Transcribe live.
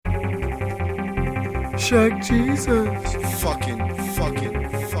Shaq Jesus. Fucking.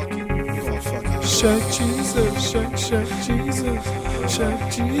 Shaq Jesus. Shaq Jesus. Shaq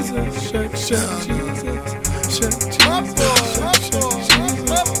Jesus. Shaq Jesus. Shaq Jesus.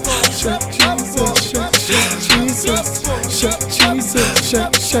 Shaq Jesus. Shaq Jesus.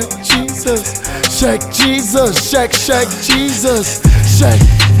 Shaq Jesus. Shaq Jesus. Shaq Jesus. Shaq Jesus. Shaq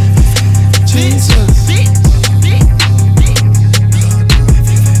Jesus.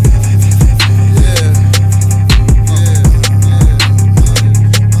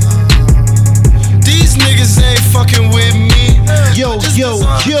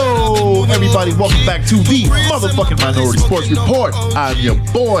 Yo, everybody, welcome back to the motherfucking Minority Sports Report. I'm your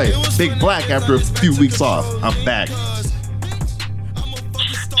boy, Big Black, after a few weeks off. I'm back.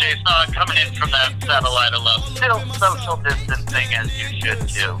 Jason, coming in from that satellite of love. Still social distancing as you should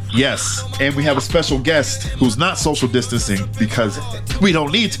do. Yes, and we have a special guest who's not social distancing because we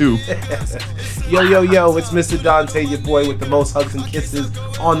don't need to. Yo, it's Mr. Dante, your boy with the most hugs and kisses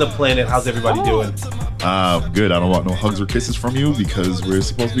on the planet. How's everybody doing? Good. I don't want no hugs or kisses from you because we're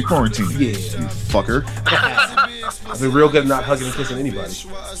supposed to be quarantined. Yeah. You fucker. I've been real good at not hugging and kissing anybody.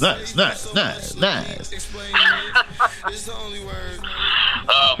 Nice.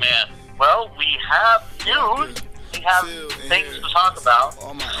 Oh, man. Well, we have news. We have things to talk about,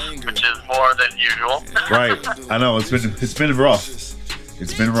 which is more than usual. Right. I know. It's been rough.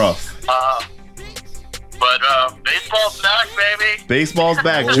 It's been rough. But baseball's back, baby. Baseball's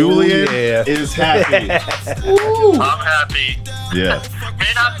back. Julian is happy. I'm happy. Yeah.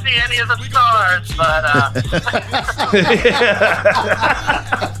 May not see any of the stars, but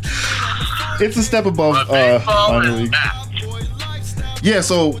It's a step above baseball minor is league. back. Yeah,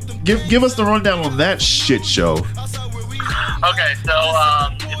 so give us the rundown on that shit show. Okay, so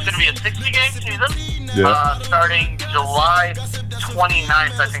it's going to be a 60-game season. Yeah. Starting July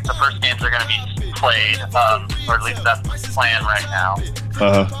 29th, I think the first games are going to be played, or at least that's the plan right now.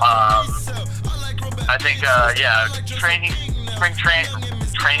 I think, training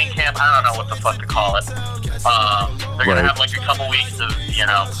camp, I don't know what the fuck to call it. They're going to have like a couple weeks of,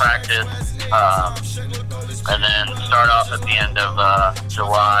 practice, and then start off at the end of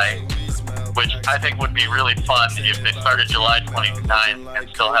July, which I think would be really fun if they started July 29th and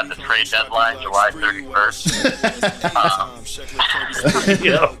still had the trade deadline July 31st.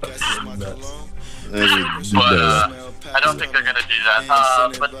 But I don't think they're going to do that.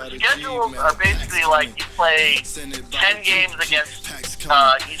 But the schedules are basically like you play 10 games against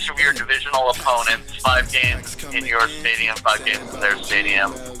each of your divisional opponents, 5 games in your stadium, 5 games in their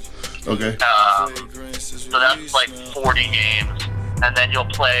stadium. Okay. So that's like 40 games. And then you'll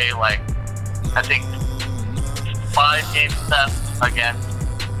play like, I think 5 game sets against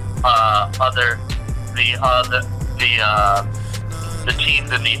the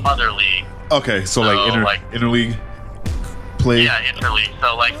teams in the other league. Okay, so like interleague play. Yeah, interleague.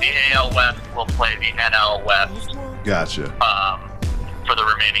 So like the AL West will play the NL West. Gotcha. For the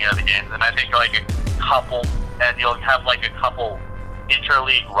remaining of the games, and I think like a couple, and you'll have like a couple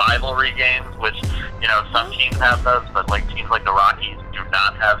interleague rivalry games, which some teams have those, but like teams like the Rockies do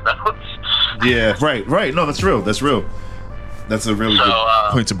not have those. Yeah, right. No, that's real. That's a really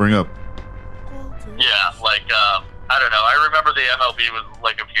good point to bring up. Yeah, like I don't know. I remember the MLB was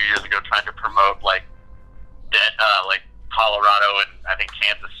like a few years ago trying to promote like Colorado and I think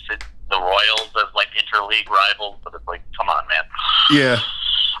Kansas City, the Royals as like interleague rivals, but it's like, come on, man. Yeah.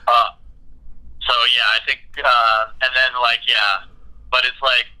 So yeah, I think, and then like but it's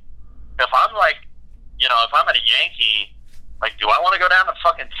like if I'm like, if I'm at a Yankee, like, do I want to go down to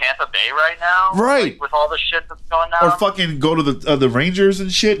fucking Tampa Bay right now? Right. Like, with all the shit that's going down? Or fucking go to the Rangers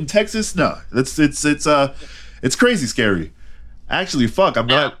and shit in Texas? No, it's crazy scary. Actually, fuck. I'm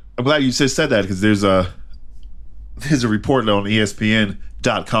glad you just said that because there's a report on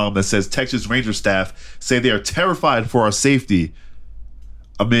ESPN.com that says Texas Ranger staff say they are terrified for our safety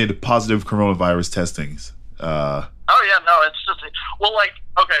amid positive coronavirus testings. It's just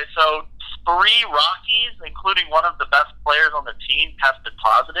okay. So 3 Rockies, including one of the best players on the team, tested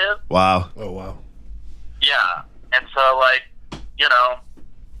positive. Wow. Oh, wow. Yeah. And so, like,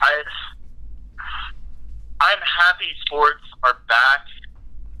 I'm happy sports are back,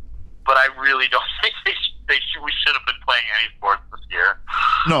 but I really don't think we should have been playing any sports this year.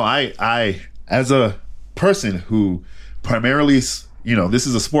 No, I as a person who primarily, this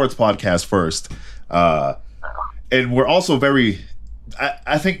is a sports podcast first, and we're also very,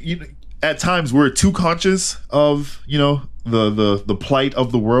 I think, at times we're too conscious of, the plight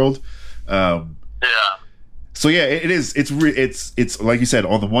of the world. So yeah, it is. It's like you said.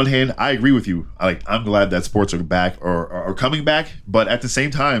 On the one hand, I agree with you. I'm glad that sports are back or are coming back. But at the same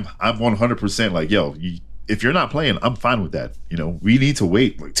time, I'm 100% like, yo, if you're not playing, I'm fine with that. We need to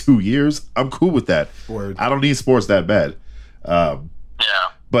wait like 2 years. I'm cool with that. Word. I don't need sports that bad. Yeah.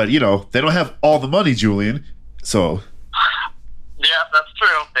 But they don't have all the money, Julian. So. Yeah, that's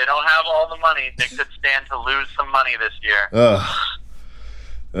true. They don't have all the money. They could stand to lose some money this year.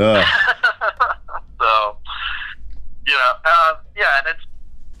 So, yeah, and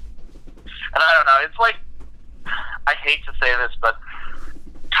I don't know. It's like, I hate to say this, but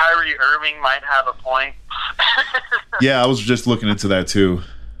Kyrie Irving might have a point. Yeah, I was just looking into that too.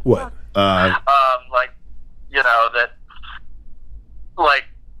 What?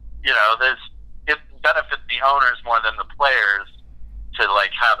 It benefits the owners more than the players to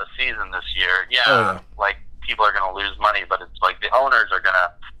have a season this year. Yeah. People are going to lose money, but it's like the owners are going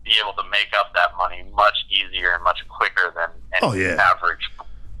to be able to make up that money much easier and much quicker than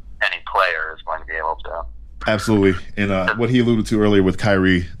any player is going to be able to. Absolutely. And what he alluded to earlier with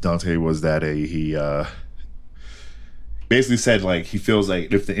Kyrie, Dante, was that he basically said he feels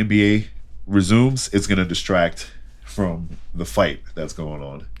like if the NBA resumes, it's going to distract from the fight that's going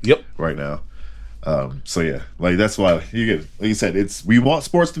on. Yep. Right now. So yeah, that's why like you said, we want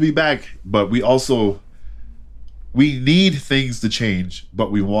sports to be back, but we need things to change,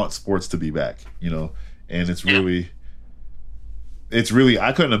 but we want sports to be back, and it's really,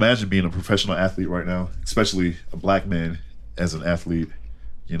 I couldn't imagine being a professional athlete right now, especially a black man as an athlete,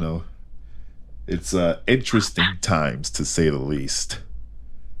 it's interesting times to say the least.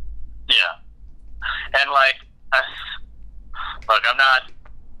 Yeah. And look,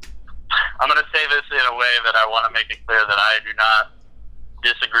 I'm going to say this in a way that I want to make it clear that I do not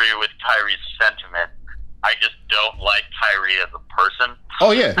disagree with Kyrie's sentiment. I just don't like Kyrie as a person.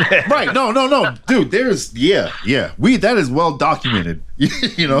 Oh yeah, right. No, dude. That is well documented.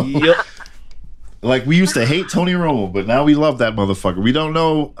 Yep. We used to hate Tony Romo, but now we love that motherfucker. We don't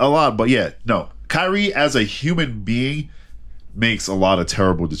know a lot, but yeah, no. Kyrie as a human being makes a lot of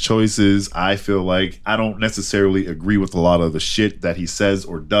terrible choices. I feel like I don't necessarily agree with a lot of the shit that he says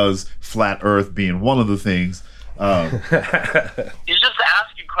or does. Flat Earth being one of the things. He's just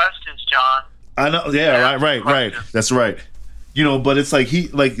asking questions, John. I know. Yeah, right. That's right. But it's like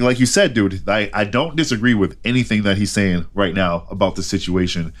like you said, dude. I don't disagree with anything that he's saying right now about the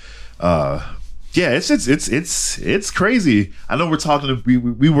situation. Yeah, it's crazy. I know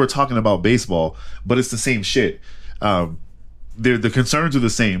we were talking about baseball, but it's the same shit. The concerns are the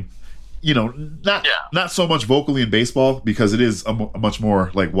same. Not so much vocally in baseball because it is a much more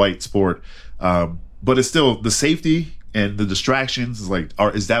white sport. But it's still the safety and the distractions is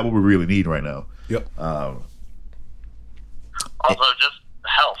that what we really need right now? Yep. Also, just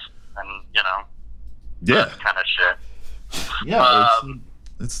health and that kind of shit. Yeah,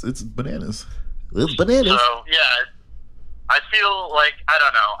 it's bananas. It's bananas. So yeah, I feel like I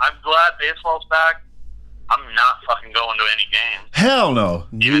don't know. I'm glad baseball's back. I'm not fucking going to any games. Hell no.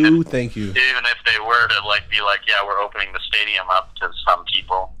 Thank you. Even if they were to be yeah, we're opening the stadium up to some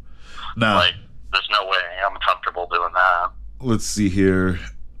people. Nah. There's no way I'm comfortable doing that. Let's see here.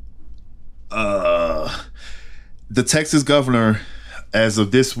 The Texas governor, as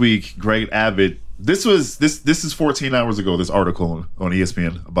of this week, Greg Abbott. This is 14 hours ago. This article on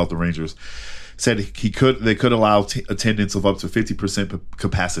ESPN about the Rangers said they could allow attendance of up to 50%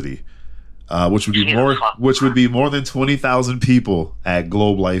 capacity, which would be more than 20,000 people at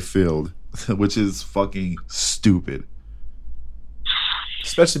Globe Life Field, which is fucking stupid.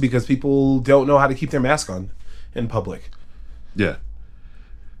 Especially because people don't know how to keep their mask on in public. Yeah.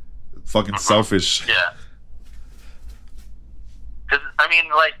 Fucking selfish. Yeah. Because,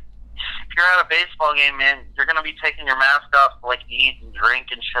 if you're at a baseball game, man, you're going to be taking your mask off to, eat and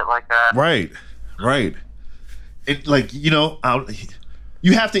drink and shit like that. Right. It,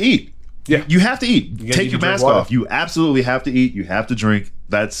 you have to eat. Yeah. You have to eat. You Take your mask off. You absolutely have to eat. You have to drink.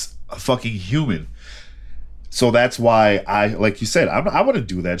 That's a fucking human. So that's why like you said, I wouldn't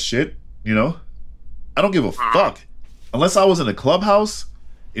do that shit, I don't give a fuck. Unless I was in a clubhouse,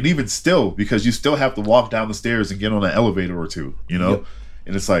 and even still, because you still have to walk down the stairs and get on an elevator or two, Yep.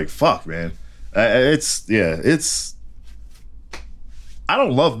 And it's fuck, man. I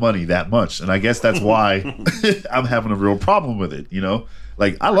don't love money that much, and I guess that's why I'm having a real problem with it,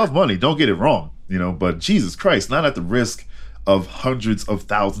 I love money, don't get it wrong, but Jesus Christ, not at the risk of hundreds of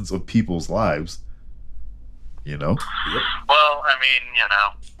thousands of people's lives. Well,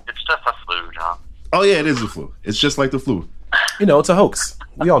 it's just a flu, John. Oh yeah, it is a flu. It's just like the flu. It's a hoax.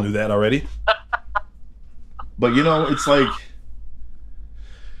 We all knew that already. But it's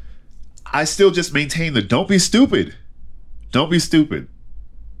I still just maintain that don't be stupid. Don't be stupid.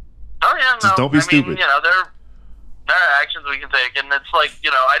 Oh yeah, no. Just don't be stupid. Mean, there are actions we can take, and it's like,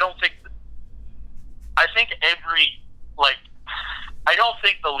 I think I don't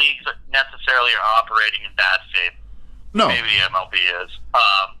think the leagues necessarily are operating in bad faith. No. Maybe MLB is.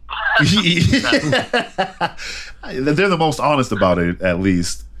 They're the most honest about it, at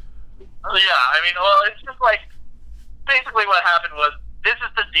least. Yeah, it's just like, basically what happened was, this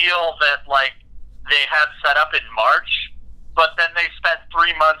is the deal that, they had set up in March, but then they spent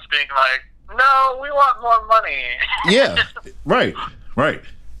 3 months being like, no, we want more money. Yeah, right.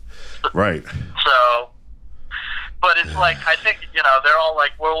 So, but it's like, I think, they're all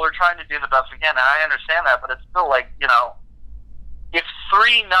like, well, we're trying to do the best we can, and I understand that, but it's still like, if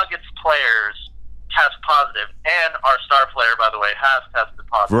 3 Nuggets players test positive, and our star player, by the way, has tested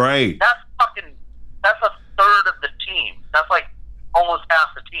positive, right? That's a third of the team. That's like almost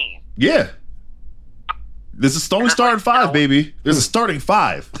half the team. Yeah. There's a only starting 5, baby. There's a starting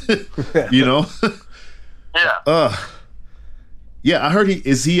 5. Yeah. Yeah, I heard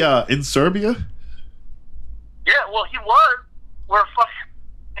is he in Serbia? Yeah, well, he was. What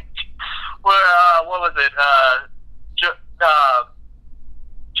was it?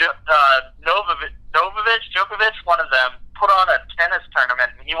 Djokovic, one of them, put on a tennis tournament,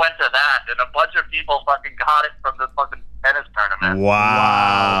 and he went to that, and a bunch of people fucking got it from the fucking tennis tournament.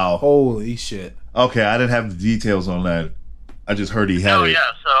 Wow. Holy shit. Okay, I didn't have the details on that. I just heard he had it. Oh,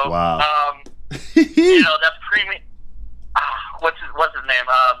 yeah, so, wow. that premium, what's his name?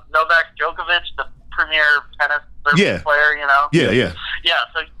 Novak Djokovic, the premier tennis player, Yeah. Yeah,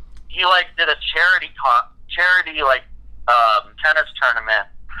 so he, did a charity tennis tournament.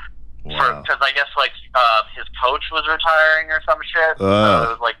 Wow. Because I guess his coach was retiring or some shit, so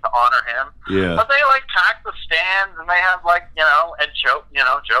it was to honor him. Yeah. But they packed the stands, and they had and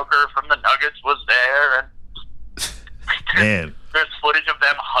Joker from the Nuggets was there, and man, there's footage of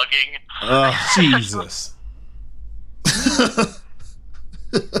them hugging. Jesus.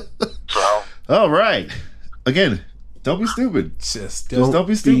 So. All right. Again, don't be stupid. Just don't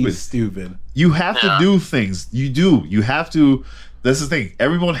be stupid. You have to do things. You do. You have to. That's the thing.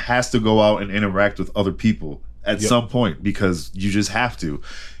 Everyone has to go out and interact with other people at some point because you just have to.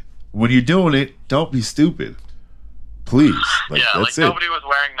 When you're doing it, don't be stupid. Please. That's it. Nobody was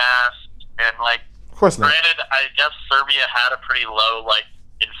wearing masks, and of course not. Granted, I guess Serbia had a pretty low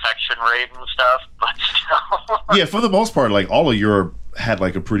infection rate and stuff, but still. Yeah, for the most part, all of Europe had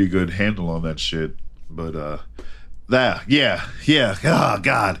a pretty good handle on that shit. But yeah. Oh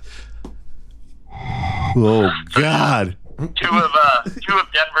God. Oh God. Two of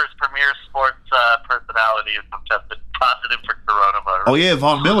Denver's premier sports personalities have tested positive for coronavirus. Oh yeah,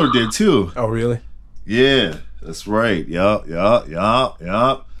 Von Miller did too. Oh really? Yeah, that's right. Yup.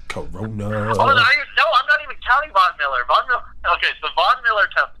 Corona. Oh, I'm not even counting Von Miller. Okay, so Von Miller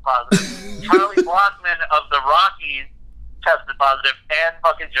tested positive. Charlie Blockman of the Rockies tested positive, and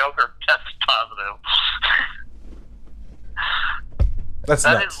fucking Joker tested positive.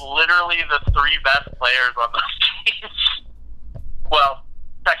 That is literally the 3 best players on those teams. Well,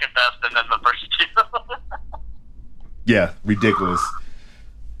 second best, and then the first 2. Yeah, ridiculous.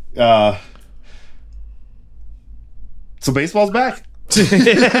 So baseball's back.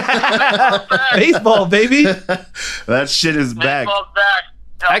 Baseball, baby. That shit is back. Baseball's back.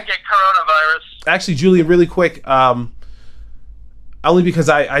 Don't get coronavirus. Actually, Julian, really quick. Only because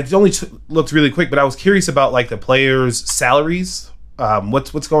I only looked really quick, but I was curious about the players' salaries.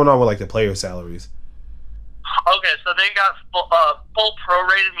 What's going on with the players' salaries? Okay, so they got full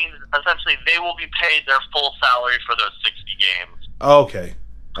prorated, means essentially they will be paid their full salary for those 60 games. Okay.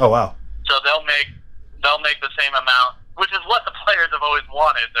 Oh wow. So they'll make the same amount, which is what the players have always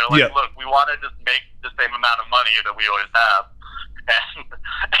wanted. They're like, look, we want to just make the same amount of money that we always have,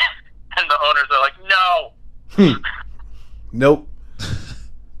 and the owners are like, no. Nope.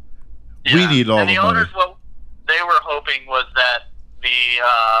 Yeah. We need all and the owners, money. what they were hoping was that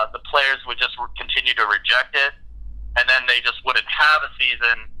the players would just continue to reject it, and then they just wouldn't have a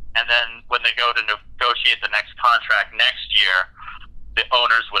season, and then when they go to negotiate the next contract next year, the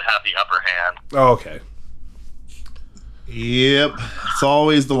owners would have the upper hand. Oh, okay. Yep. It's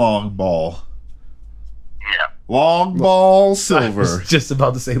always the long ball. Yeah. Long ball I silver. was just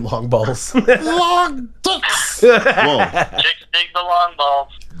about to say long balls. Long dicks. Whoa. Chicks dig the long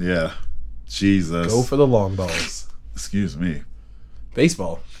balls. Yeah. Jesus. Go for the long balls. Excuse me.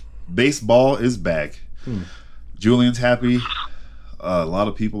 Baseball. Baseball is back. Julian's happy. A lot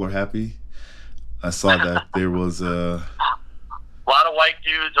of people are happy. I saw that there was a lot of white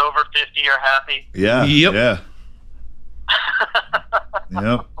dudes over 50 are happy. Yeah. Yep. Yeah.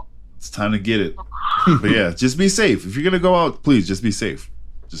 Yep. It's time to get it. But yeah, just be safe. If you're gonna go out, please just be safe.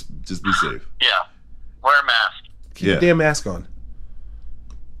 Just be safe. Yeah. Wear a mask. Keep the damn mask on.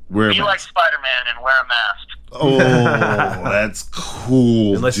 Be like Spider-Man and wear a mask. Oh, that's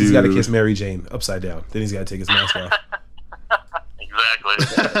cool. Unless he's got to kiss Mary Jane upside down. Then he's got to take his mask off.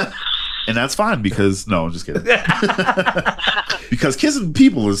 Exactly. And that's fine because no, I'm just kidding. Because kissing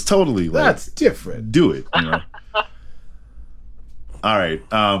people is totally like that's different. Do it, you know. All right.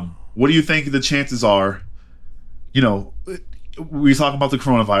 What do you think the chances are? You know, we're talking about the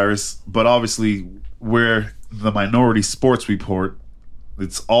coronavirus, but obviously we're the Minority Sports Report.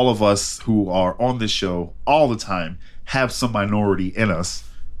 It's all of us who are on this show all the time have some minority in us,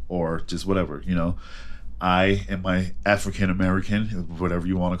 or just whatever, you know. I am my African American, whatever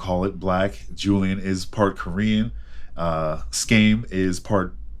you want to call it, black. Julian is part Korean. Skame is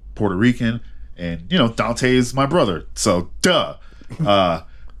part Puerto Rican, and you know Dante is my brother. So duh.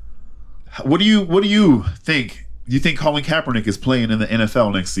 What do you think? Do you think Colin Kaepernick is playing in the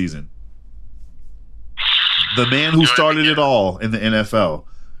NFL next season? The man who started it all in the NFL.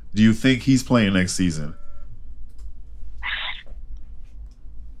 Do you think he's playing next season?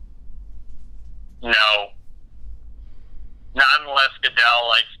 No. Not unless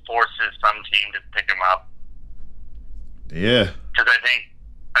Goodell forces some team to pick him up. Yeah. Because I think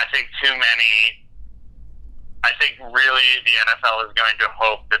too many. I think really the NFL is going to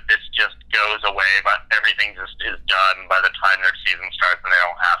hope that this just goes away, but everything just is done by the time their season starts, and they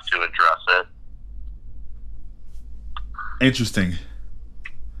don't have to address it. Interesting.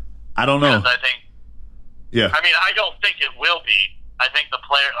 I don't know. I think. Yeah. I mean, I don't think it will be. I think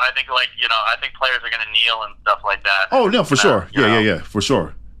I think players are going to kneel and stuff like that. Oh no, for sure. Yeah, for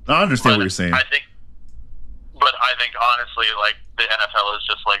sure. I understand what you're saying. I think honestly, the NFL is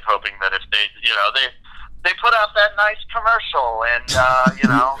just hoping that if they put out that nice commercial and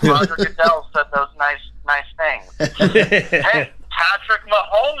Roger Goodell said those nice things. Hey, Patrick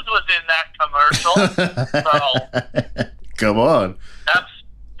Mahomes was in that commercial, so come on.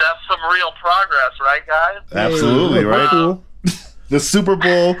 That's some real progress, right, guys? Absolutely, right? The Super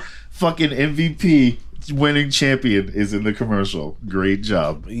Bowl fucking MVP winning champion is in the commercial. Great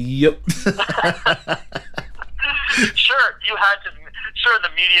job. Yep. Sure, the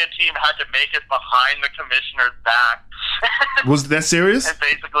media team had to make it behind the commissioner's back. Was that serious? And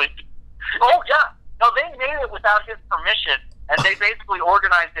basically, oh yeah, no, they made it without his permission, and they basically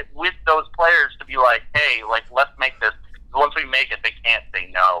organized it with those players to be like, hey, let's make this. Once we make it, they can't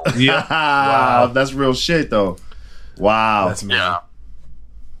say no. Yeah, wow, that's real shit though. Wow, that's amazing. Yeah.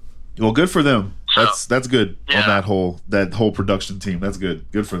 Well, good for them. That's good yeah. on that whole production team. That's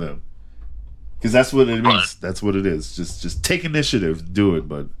good. Good for them. Because that's what it means. That's what it is. Just take initiative, do it.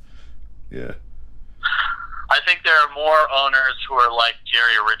 But yeah, I think there are more owners who are like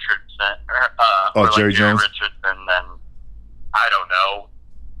Jerry Richardson. Jerry Jones. Richardson than I don't know.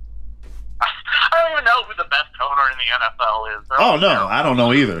 I don't even know who the best owner in the NFL is. Oh no, I don't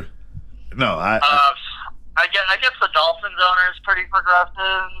know either. No, I guess the Dolphins owner is pretty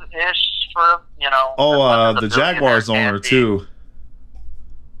progressive-ish for the Jaguars owner too.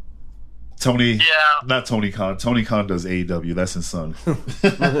 Tony, not Tony Khan. Tony Khan does AEW. That's his son. But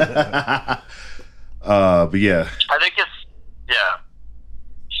yeah, I think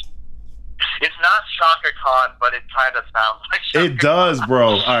it's not Shaka Khan, but it kind of sounds like Shaka it does, Khan. bro.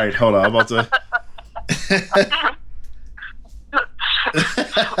 All right, hold on. I'm about to.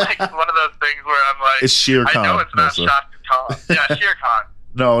 Like one of those things where I'm like, it's Shere Khan. I know it's not Shaka Khan. Yeah, Shere Khan.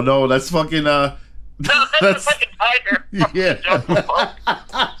 No, that's fucking. No, that's the fucking tiger. Yeah.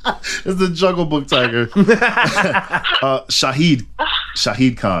 It's the Jungle Book tiger. Shahid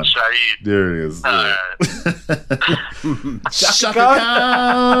Khan. Shahid. There it is. Shaka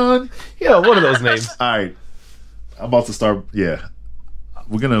Khan. Yeah, one of those names. All right. I'm about to start. Yeah.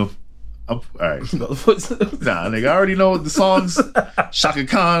 We're going to. All right. Nah, nigga, I already know the songs. Shaka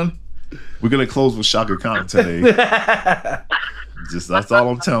Khan. We're going to close with Shaka Khan today. That's all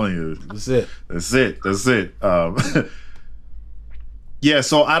I'm telling you. That's it. Yeah,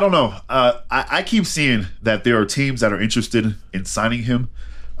 so I don't know. I keep seeing that there are teams that are interested in signing him.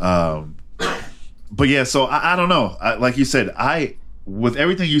 But yeah, so I don't know. Like you said, with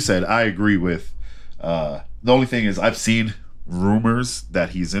everything you said, I agree with. The only thing is I've seen rumors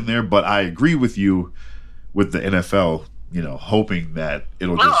that he's in there, but I agree with you with the NFL, hoping that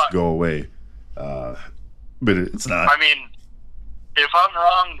it'll just go away. But it's not. I mean, if I'm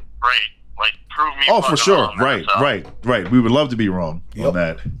wrong, great. Prove me. Oh, for sure. Wrong, Right. We would love to be wrong on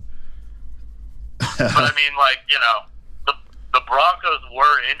that. But I mean, the Broncos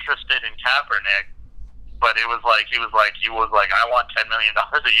were interested in Kaepernick, But it was like he was like, I want $10 million a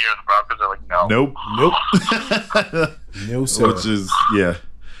year, and the Broncos are like, no, Nope. No, sir. Which is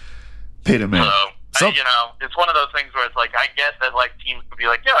pay the man. So it's one of those things where it's like I get that like teams could be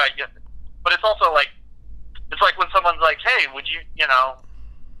like, yeah, I get it. But it's also like it's like when someone's like, hey, would you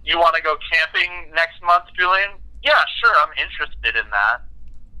you want to go camping next month, Julian? Yeah, sure, I'm interested in that.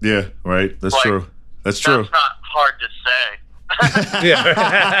 Yeah, right. That's Like, true. That's true. That's not hard to say.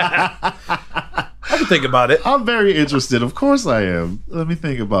 Yeah. I can think about it. I'm very interested. Of course I am. Let me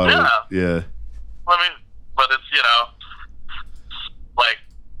think about it. Yeah. But it's like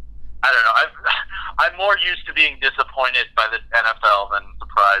I don't know. I'm more used to being disappointed by the NFL than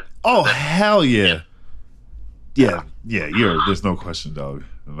surprised. Oh, hell yeah. Yeah. There's no question, dog.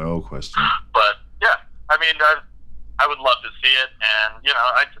 No question. But yeah, I mean, I would love to see it, and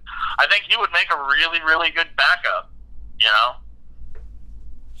I think he would make a really, really good backup.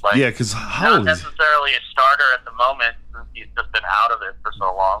 Like, Yeah, because not necessarily a starter at the moment since he's just been out of it for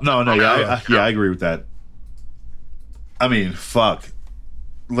so long. No, I agree with that. I mean, fuck.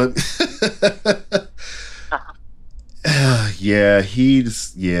 Yeah,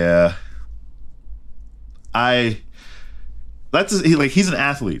 he's he's an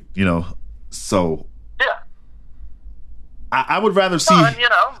athlete, so Yeah. I would rather see No, and,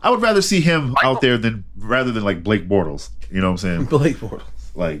 I would rather see him out there rather than like Blake Bortles. You know what I'm saying? Blake Bortles.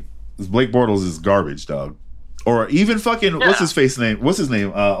 Like Blake Bortles is garbage, dog. Or even fucking what's his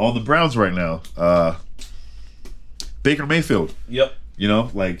name on the Browns right now? Baker Mayfield. Yep.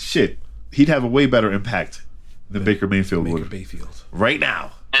 Like shit. He'd have a way better impact than Baker Mayfield would. Mayfield. Right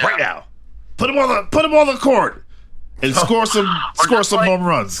now. Put him on the court and score some home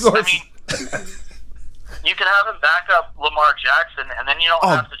runs. I mean, you can have him back up Lamar Jackson, and then you don't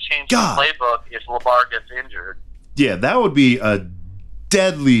have to change the playbook if Lamar gets injured. Yeah, that would be a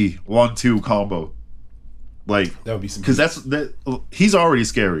deadly 1-2 combo. Like that would be some because he's already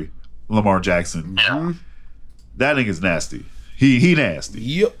scary, Lamar Jackson. Yeah. That nigga's nasty. He nasty.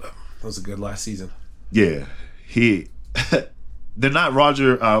 Yep. That was a good last season. Yeah. They're not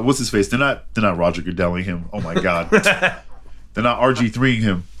Roger what's his face? They're not Roger Goodelling him. Oh my god. They're not RG3ing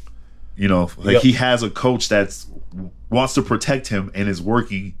him. He has a coach that's wants to protect him and is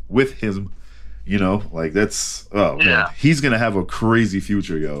working with him. That's man. He's gonna have a crazy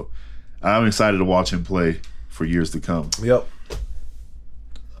future, yo. I'm excited to watch him play for years to come. Yep.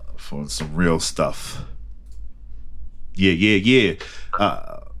 For some real stuff. Yeah.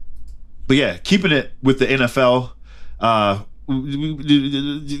 But yeah, keeping it with the NFL. Do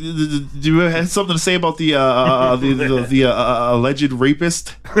you have something to say about the alleged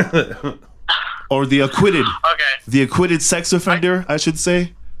rapist or the acquitted sex offender? I should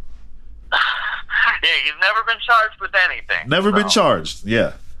say. Yeah, he's never been charged with anything. Been charged.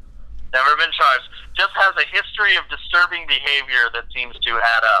 Yeah. Never been charged. Just has a history of disturbing behavior that seems to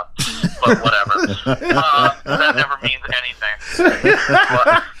add up. But whatever. That never means anything.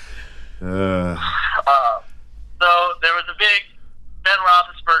 So there was a big Ben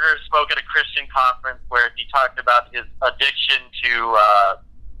Roethlisberger spoke at a Christian conference where he talked about his addiction to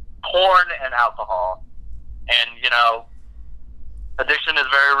porn and alcohol, and addiction is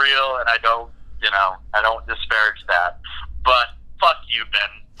very real, and I don't disparage that, but fuck you,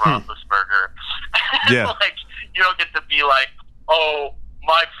 Ben Roethlisberger. Yeah. Like you don't get to be like, oh,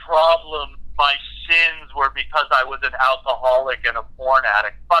 my problem, my sins were because I was an alcoholic and a porn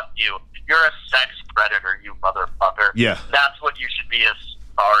addict. Fuck you. You're a sex predator, you motherfucker. Yeah. That's what you should be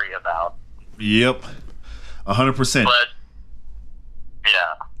sorry about. Yep. 100%.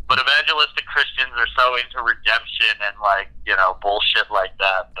 But evangelistic Christians are so into redemption and bullshit like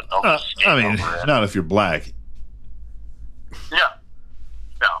that they'll just skate over it. Not if you're black. Yeah.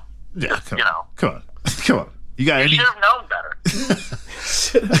 No. Yeah, Just, come on. You got any? should have known better.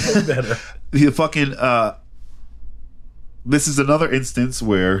 Should have known better. The fucking this is another instance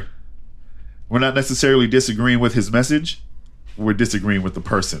where we're not necessarily disagreeing with his message. We're disagreeing with the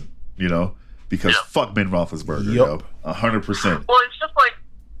person, because fuck Ben Roethlisberger, yo. 100%. Well, it's just like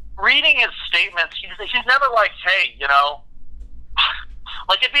reading his statements. He's never like, hey,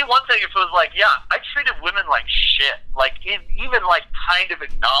 like it'd be one thing if it was like, yeah, I treated women like shit. Like even like kind of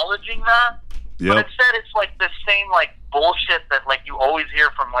acknowledging that. Yep. But instead, it's like the same like bullshit that like you always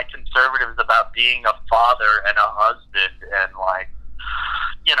hear from like conservatives about being a father and a husband and like,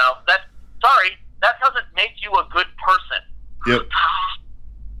 that doesn't make you a good person.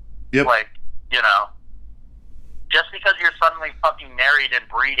 Yep. Like, just because you're suddenly fucking married and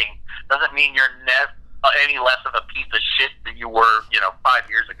breeding doesn't mean you're any less of a piece of shit than you were, 5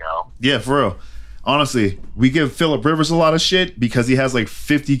 years ago. Yeah, for real. Honestly, we give Phillip Rivers a lot of shit because he has like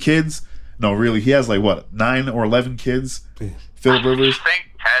 50 kids. No, really, he has like what 9 or 11 kids. Philip Rivers. I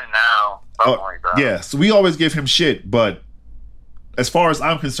think 10 now. Something like that. Yeah, so we always give him shit, but as far as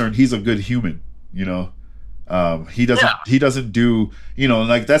I'm concerned, he's a good human. You know, he doesn't do, you know,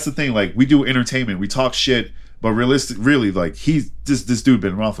 like that's the thing. Like we do entertainment, we talk shit, but really, like he's this dude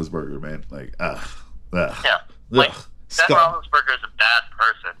Ben Roethlisberger, man. Like, Yeah, like Ben Roethlisberger is a bad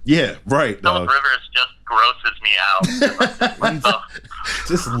person. Yeah, right. Philip Rivers just grosses me out.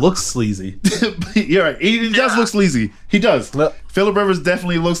 Just looks sleazy. You're right. He does look sleazy. He does. Philip Rivers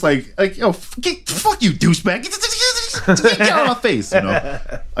definitely looks like yo, fuck you, douchebag. Get out of my face. You know,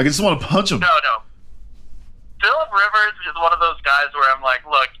 I just want to punch him. No. Philip Rivers is one of those guys where I'm like,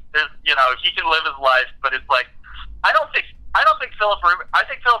 look, you know, he can live his life, but it's like, I don't think Philip Rivers. I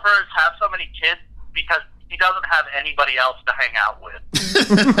think Philip Rivers has so many kids because he doesn't have anybody else to hang out with.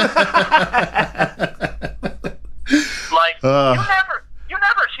 Like you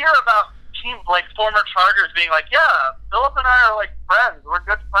never hear about teams like former Chargers being like, yeah, Philip and I are like friends. We're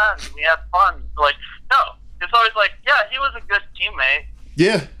good friends. We have fun. Like, no, it's always like, yeah, he was a good teammate.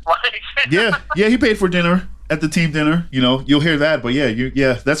 Yeah. Like, yeah. He paid for dinner at the team dinner. You know, you'll hear that, but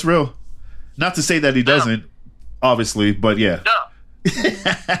yeah, that's real. Not to say that he doesn't, obviously, but yeah. No,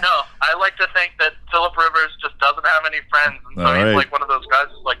 I like to think that Philip Rivers just doesn't have any friends, and so he's like one of those guys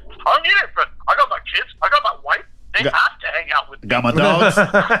who's like, I don't need any friends. I got my kids. I got my wife. They have to hang out with me. Got my dogs.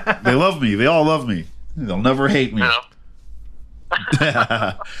 They love me. They all love me. They'll never hate me. You know?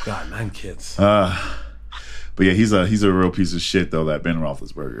 God, 9 kids. But yeah, he's a real piece of shit though, that Ben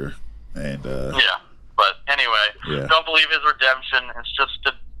Roethlisberger. And yeah, but anyway, don't believe his redemption. It's just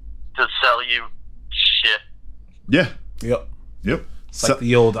to sell you shit. Yeah. Yep. It's So, like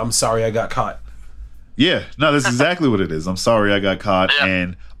the old "I'm sorry I got caught." yeah, no, that's exactly what it is. I'm sorry I got caught,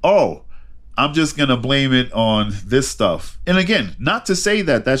 and I'm just gonna blame it on this stuff. And again, not to say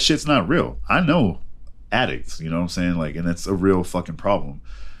that shit's not real. I know addicts, you know what I'm saying? Like, and it's a real fucking problem,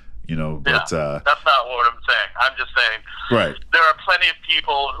 you know. But that's not what I'm saying. I'm just saying, right? There are plenty of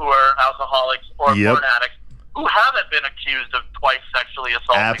people who are alcoholics or porn addicts who haven't been accused of twice sexually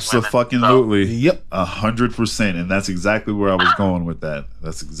assaulting Absolutely. women. Yep. 100%, and that's exactly where I was going with that.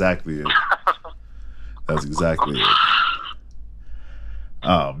 That's exactly it. That's exactly it.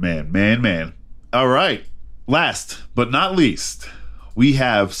 Oh man. All right. Last but not least, we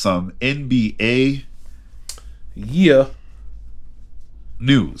have some NBA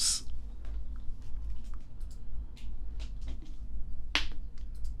news.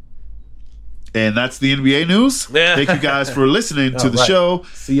 And that's the NBA news. Thank you guys for listening to the show.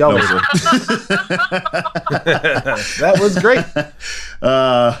 See y'all later. That was great.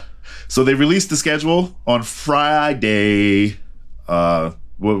 So they released the schedule on Friday. What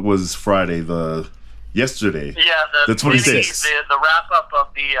was Friday? Yesterday. Yeah, the 26th. The wrap up of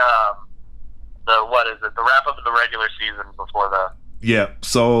the what is it? The wrap up of the regular season before the. Yeah.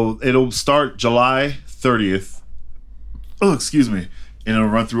 So it'll start July 30th. Oh, excuse me. And it'll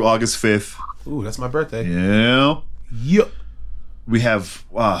run through August 5th. Ooh, that's my birthday. Yeah. Yep. We have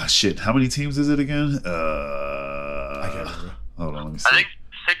shit. How many teams is it again? I can't remember. Hold on, let me see. I think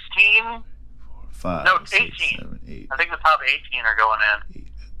 16. 5, No, 6, 18. 7, 8. I think the top 18 are going in. 8,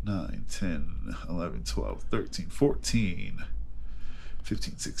 9, 10, 11, 12, 13, 14,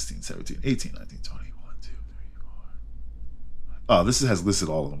 15, 16, 17, 18, 19, 20, 1, 2, 3, 4. Oh, this has listed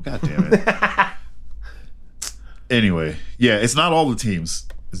all of them. God damn it. Anyway, yeah, it's not all the teams.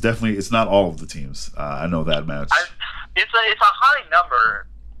 It's not all of the teams. I know that much. It's a high number.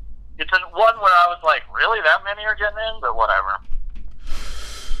 It's one where I was like, really, that many are getting in? But whatever.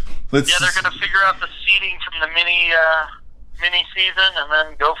 They're going to figure out the seeding from the mini season and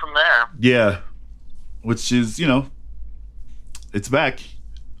then go from there. Yeah, which is, it's back.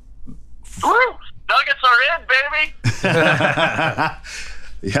 Woo! Nuggets are in, baby.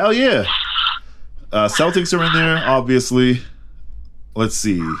 Hell yeah. Celtics are in there, obviously. Let's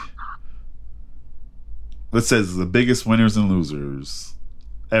see. It says the biggest winners and losers.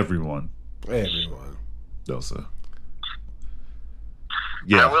 Everyone. Dosa.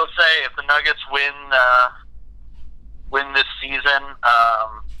 Yeah. I will say, if the Nuggets win this season,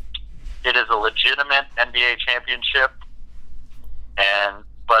 it is a legitimate NBA championship.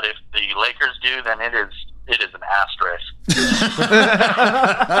 But if the Lakers do, then it is an asterisk.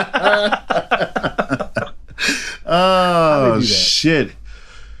 Oh shit!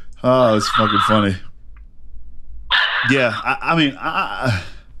 Oh, it's fucking funny. Yeah, I mean,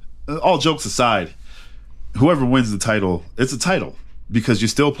 all jokes aside, whoever wins the title, it's a title because you're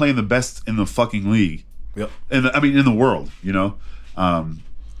still playing the best in the fucking league. Yep. In the world,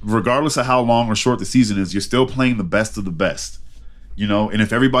 regardless of how long or short the season is, you're still playing the best of the best. you know, and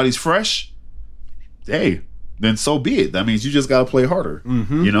if everybody's fresh, hey, then so be it. That means you just got to play harder,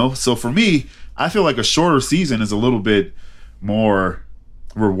 you know? So for me, I feel like a shorter season is a little bit more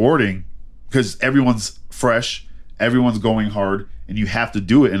rewarding because everyone's fresh, everyone's going hard, and you have to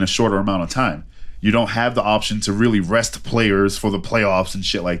do it in a shorter amount of time. You don't have the option to really rest players for the playoffs and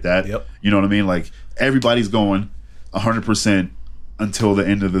shit like that. Yep. You know what I mean? Like, everybody's going 100% until the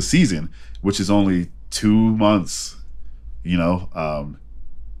end of the season, which is only 2 months, you know?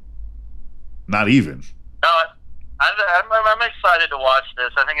 Not even. No, I'm excited to watch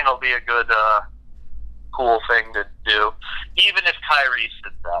this. I think it'll be a good, cool thing to do, even if Kyrie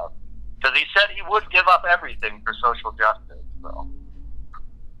sits out. Because he said he would give up everything for social justice. So,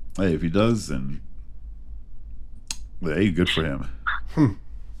 hey, if he does, then hey, good for him. It's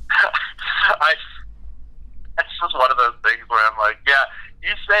just one of those things where I'm like, yeah,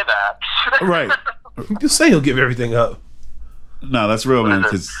 you say that. Right. You say he'll give everything up. No, that's real, man.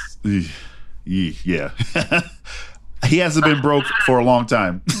 Because yeah, he hasn't been broke for a long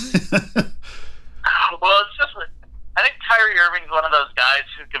time. Well, it's just, I think Kyrie Irving's one of those guys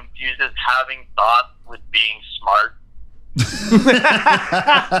who confuses having thoughts with being smart.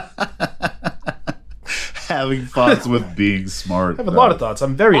 Having thoughts with being smart. I have a lot of thoughts.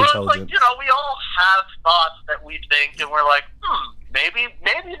 I'm very Well, it's intelligent. like, you know, we all have thoughts that we think, and we're like, maybe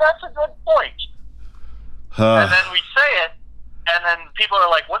that's a good point. And then we say it, and then people are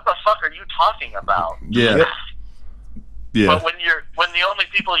like, what the fuck are you talking about? Yeah. Yeah. But when the only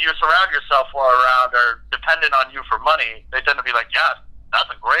people you surround yourself around are dependent on you for money, they tend to be like, yeah, that's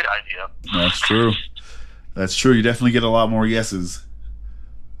a great idea. That's true. That's true. You definitely get a lot more yeses.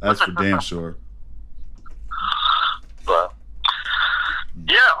 That's for damn sure. But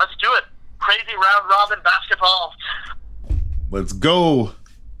yeah, let's do it. Crazy round robin basketball. Let's go.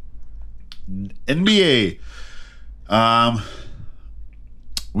 NBA.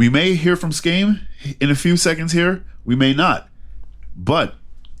 We may hear from Skame in a few seconds here. We may not. But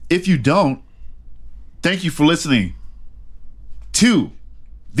if you don't, thank you for listening to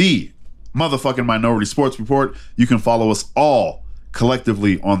the motherfucking Minority Sports Report. You can follow us all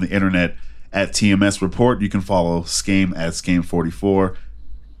collectively on the internet at TMS Report. You can follow Skame at Skame44.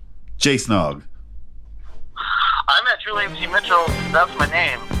 Jay Snog. I'm at Julian C. Mitchell. That's my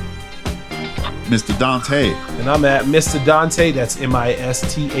name. Mr. Dante. And I'm at Mr. Dante. That's MISTAHDANTE.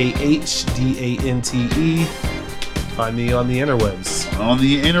 Find me on the interwebs. On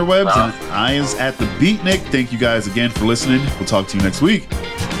the interwebs, and I is at the Beatnik. Thank you guys again for listening. We'll talk to you next week.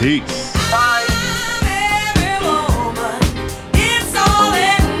 Peace. Bye.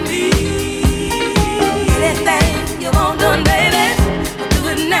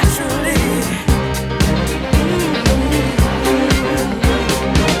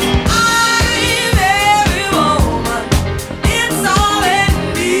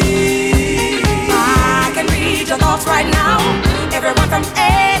 Right now, everyone from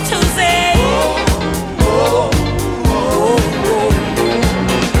A to Z.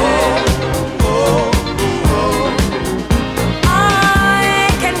 I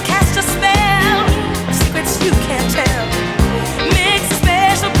can cast a spell, secrets you can't tell. Mix a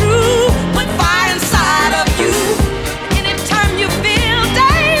special brew with fire inside of you. Anytime you feel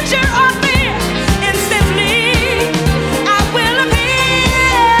danger or fear, instantly I will appear.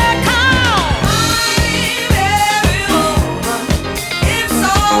 Come, it's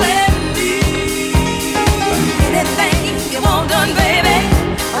all in me. Anything you want done, baby,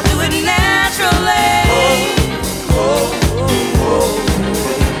 I'll do it naturally.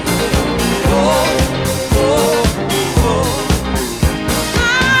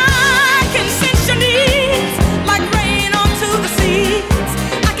 I can sense your needs like rain onto the seas.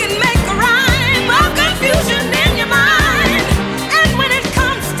 I can make a rhyme of confusion in your mind. And when it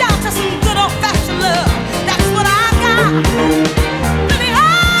comes down to some good old-fashioned love, that's what I got. Baby, I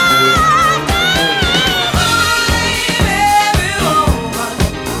got every woman.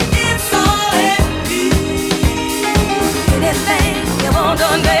 It's all in me. Anything you want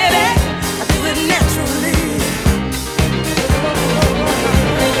done, baby, I do it naturally.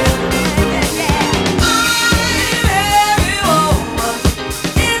 Every woman,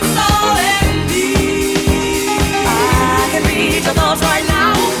 it's all in me. I can read your thoughts right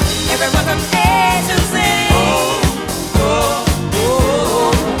now. Everyone from